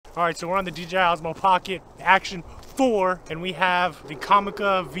All right, so we're on the DJI Osmo Pocket Action 4, and we have the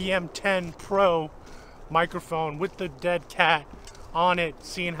Comica VM10 Pro microphone with the dead cat on it,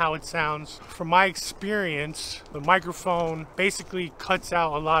 seeing how it sounds. From my experience, the microphone basically cuts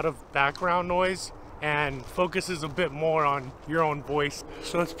out a lot of background noise and focuses a bit more on your own voice.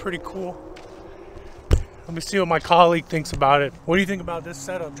 So it's pretty cool. Let me see what my colleague thinks about it. What do you think about this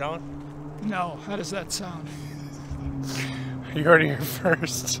setup, John? No, how does that sound? You heard it here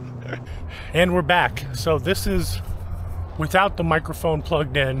first. And we're back. So this is without the microphone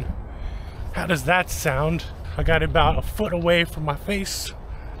plugged in. How does that sound? I got it about a foot away from my face.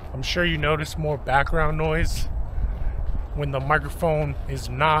 I'm sure you notice more background noise when the microphone is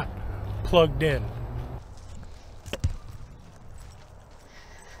not plugged in.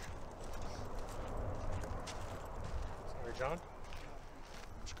 Sorry, John.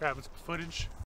 Just grabbing some footage.